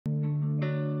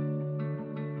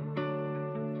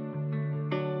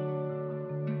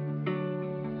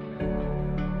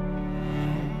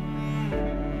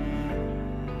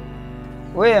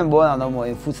When I'm born, no more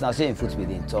in foot now, say in foot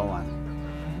within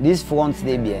one. This front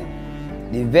day bien,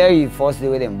 the very first day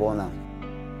when I'm born now.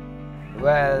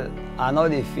 Well, I know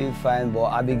they feel fine, but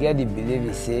I begin to believe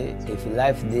it say if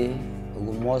life day,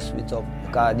 we must meet up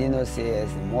because I didn't know say yes,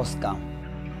 it must come.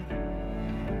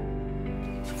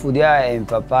 Fudia and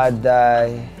Papa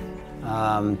died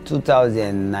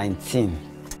 2019.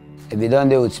 He been done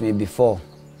there with me before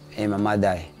and Mama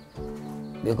died.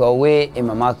 Because when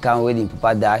Mama came, when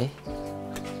Papa died,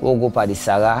 we go to the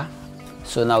Sarah.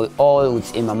 So now we all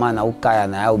with Mama now Kaya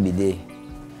and I will be there.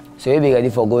 So we be ready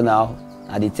for go now.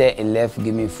 And the tell he left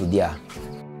give me Fudia.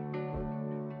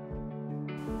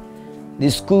 The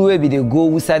school where we they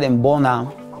go outside them born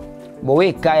now. But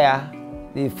we Kaya,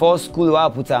 the first school where I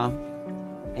put him,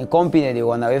 and company they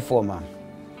run away from him.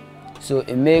 So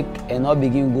it make and not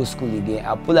begin go school again.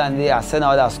 I pull and I send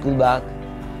out that school back.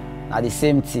 Now the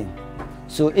same thing.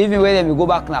 So even when they go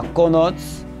back na Connaught,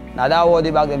 now that what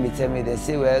they back them they tell me, they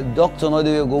say, well, doctor not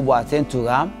the way go but attend to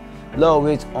him. Lord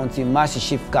wait until March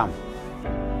shift come.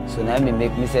 So now me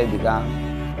make myself become.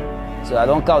 So I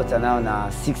don't count now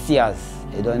 6 years.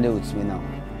 They don't do with me now.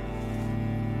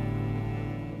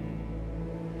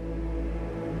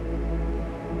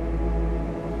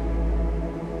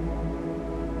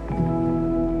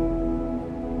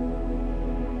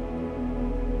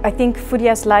 I think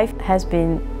Fudia's life has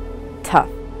been tough.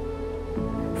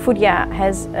 Fudia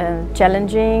has a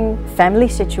challenging family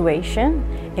situation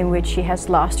in which she has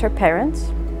lost her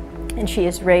parents and she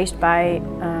is raised by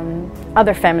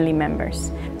other family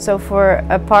members. So for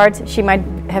a part, she might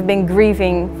have been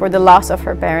grieving for the loss of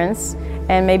her parents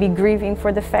and maybe grieving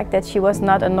for the fact that she was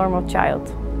not a normal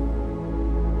child.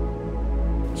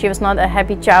 She was not a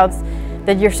happy child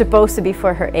that you're supposed to be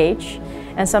for her age.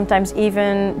 And sometimes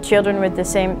even children with the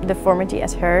same deformity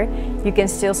as her, you can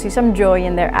still see some joy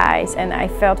in their eyes. And I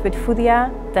felt with Fudia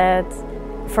that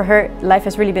for her, life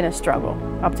has really been a struggle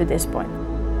up to this point.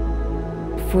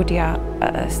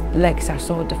 Fudia's legs are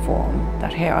so deformed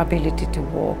that her ability to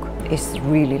walk is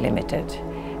really limited.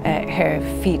 Her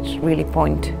feet really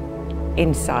point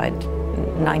inside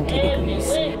 90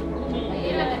 degrees.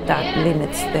 That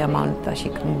limits the amount that she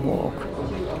can walk.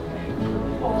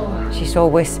 She's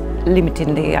always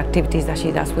limiting the activities that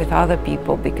she does with other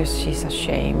people because she's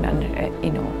ashamed and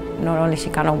not only she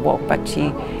cannot walk but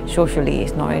she socially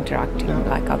is not interacting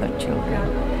like other children.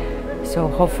 So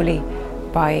hopefully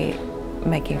by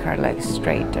making her legs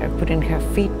straighter, putting her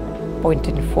feet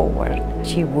pointing forward,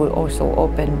 she will also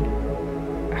open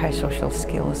her social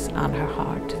skills and her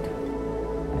heart.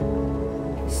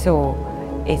 So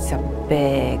it's a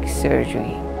big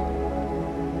surgery.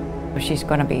 She's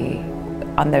going to be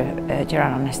under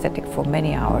general anesthetic for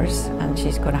many hours and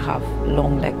she's going to have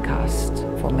long leg cast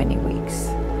for many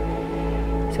weeks.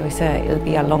 So it'll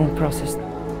be a long process.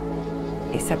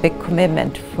 It's a big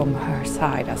commitment from her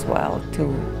side as well to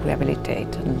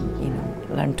rehabilitate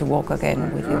and learn to walk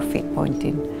again with your feet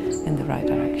pointing in the right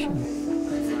direction.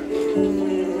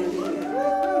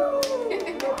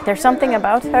 There's something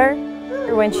about her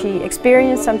when she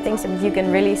experienced some things that you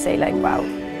can really say like, wow,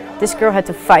 this girl had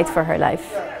to fight for her life.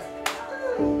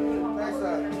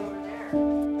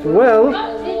 Well,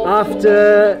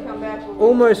 after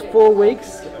almost 4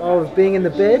 weeks of being in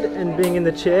the bed and being in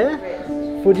the chair,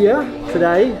 Fudia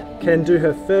today can do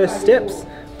her first steps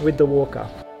with the walker.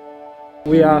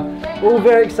 We are all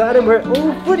very excited. We're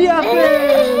all Fudia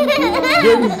fans!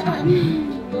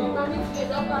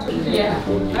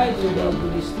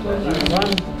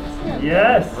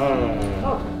 Yes!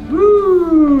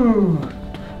 Woo!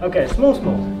 Okay, small.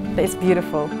 It's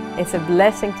beautiful. It's a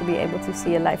blessing to be able to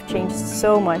see a life change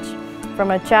so much from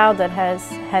a child that has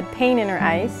had pain in her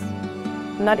eyes.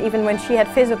 Not even when she had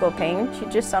physical pain, she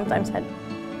just sometimes had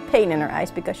pain in her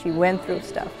eyes because she went through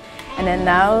stuff. And then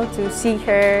now to see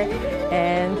her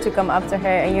and to come up to her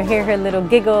and you hear her little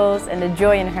giggles and the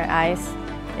joy in her eyes,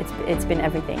 it's been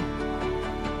everything.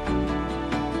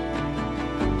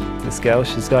 This girl,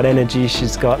 she's got energy,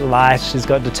 she's got life, she's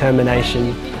got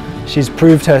determination. She's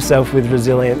proved herself with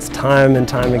resilience time and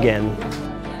time again.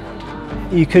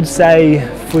 You could say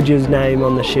Fudia's name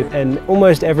on the ship and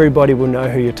almost everybody will know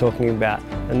who you're talking about.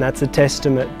 And that's a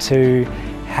testament to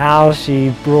how she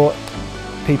brought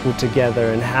people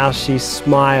together and how she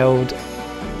smiled.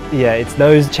 Yeah, it's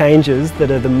those changes that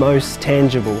are the most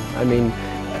tangible. I mean,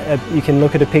 you can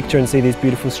look at a picture and see these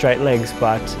beautiful straight legs,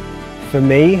 but for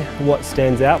me, what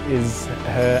stands out is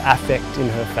her affect in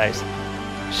her face.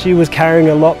 She was carrying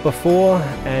a lot before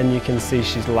and you can see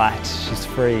she's light, she's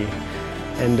free,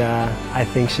 and I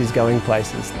think she's going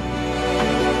places.